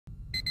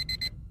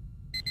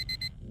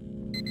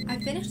I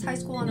finished high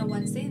school on a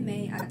Wednesday in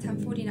May at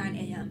 10:49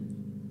 a.m.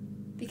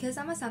 Because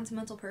I'm a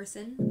sentimental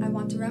person, I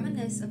want to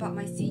reminisce about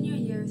my senior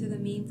year through the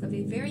means of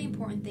a very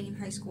important thing in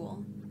high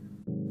school,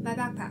 my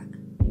backpack.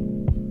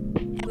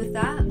 And with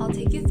that, I'll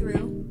take you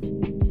through.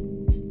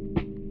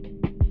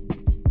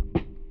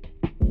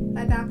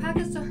 My backpack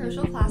is the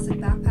Herschel Classic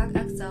Backpack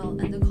XL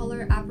in the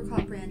color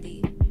Apricot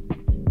Brandy.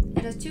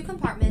 It has 2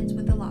 compartments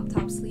with a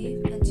laptop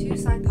sleeve and 2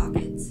 side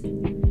pockets.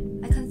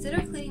 I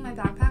considered cleaning my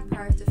backpack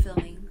prior to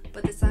filming,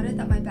 but decided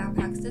that my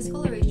backpack's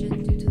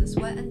discoloration due to the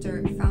sweat and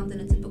dirt found in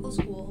a typical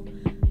school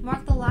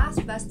marked the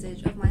last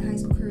vestige of my high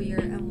school career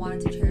and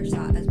wanted to cherish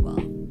that as well.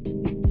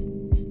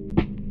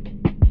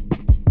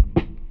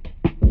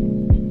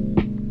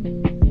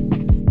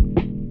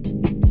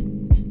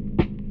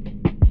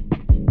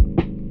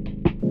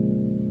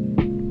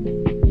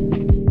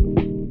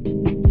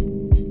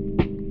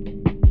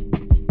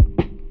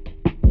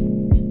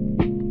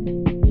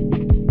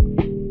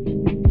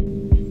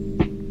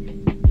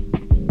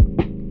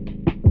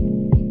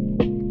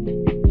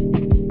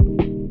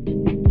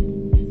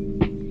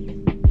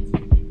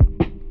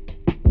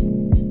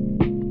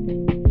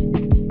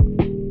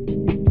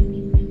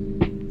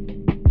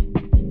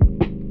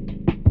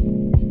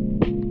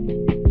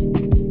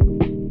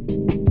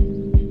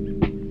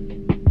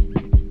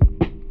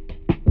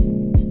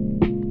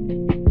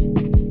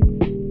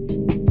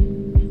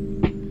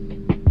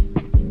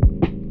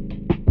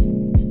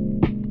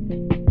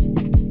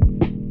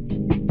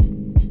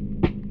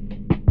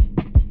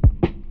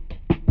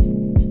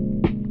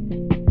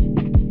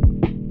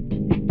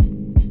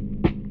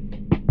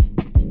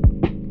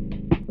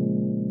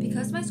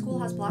 Because my school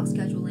has block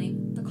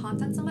scheduling, the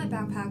contents of my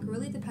backpack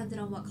really depended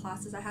on what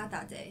classes I had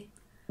that day.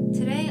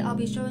 Today, I'll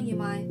be showing you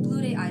my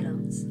Blue Day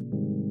items.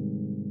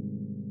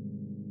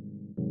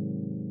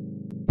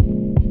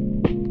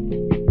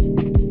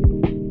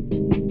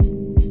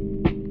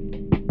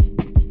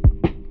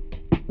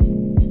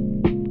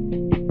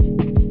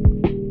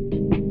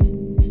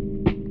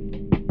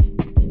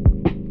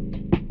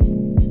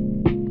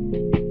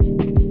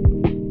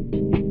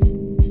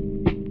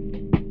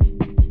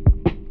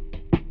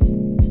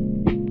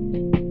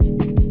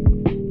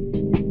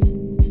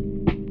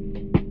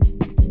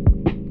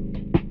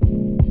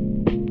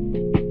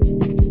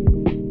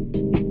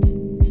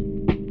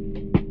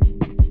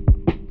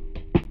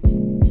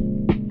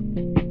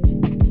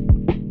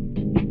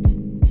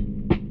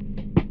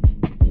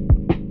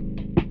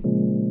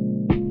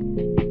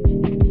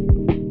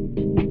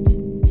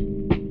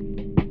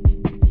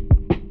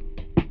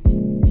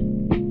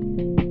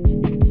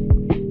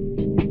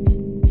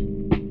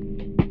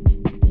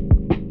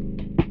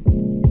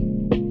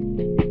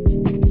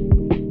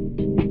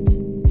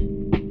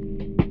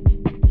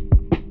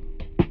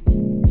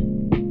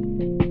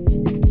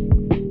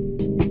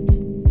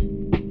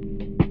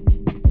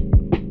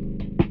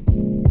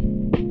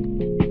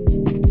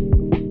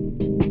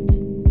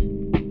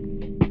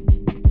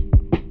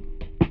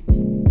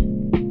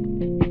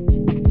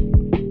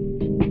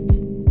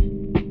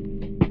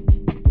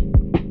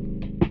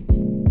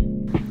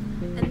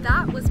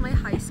 That was my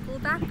high school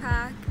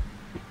backpack.